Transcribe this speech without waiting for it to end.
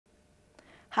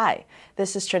Hi,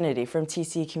 this is Trinity from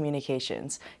TC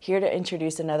Communications, here to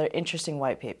introduce another interesting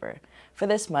white paper. For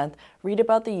this month, read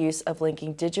about the use of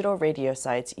linking digital radio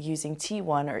sites using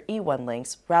T1 or E1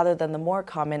 links rather than the more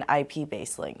common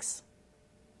IP-based links.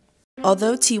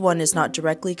 Although T1 is not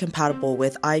directly compatible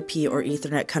with IP or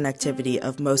Ethernet connectivity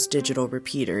of most digital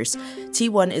repeaters,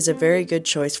 T1 is a very good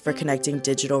choice for connecting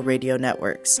digital radio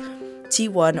networks.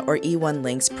 T1 or E1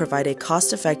 links provide a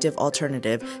cost-effective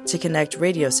alternative to connect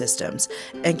radio systems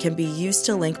and can be used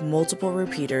to link multiple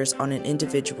repeaters on an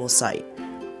individual site.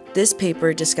 This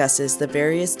paper discusses the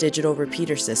various digital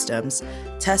repeater systems,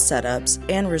 test setups,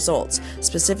 and results,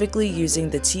 specifically using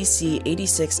the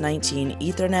TC8619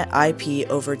 Ethernet IP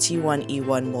over T1-E1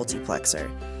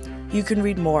 multiplexer. You can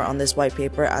read more on this white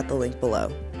paper at the link below.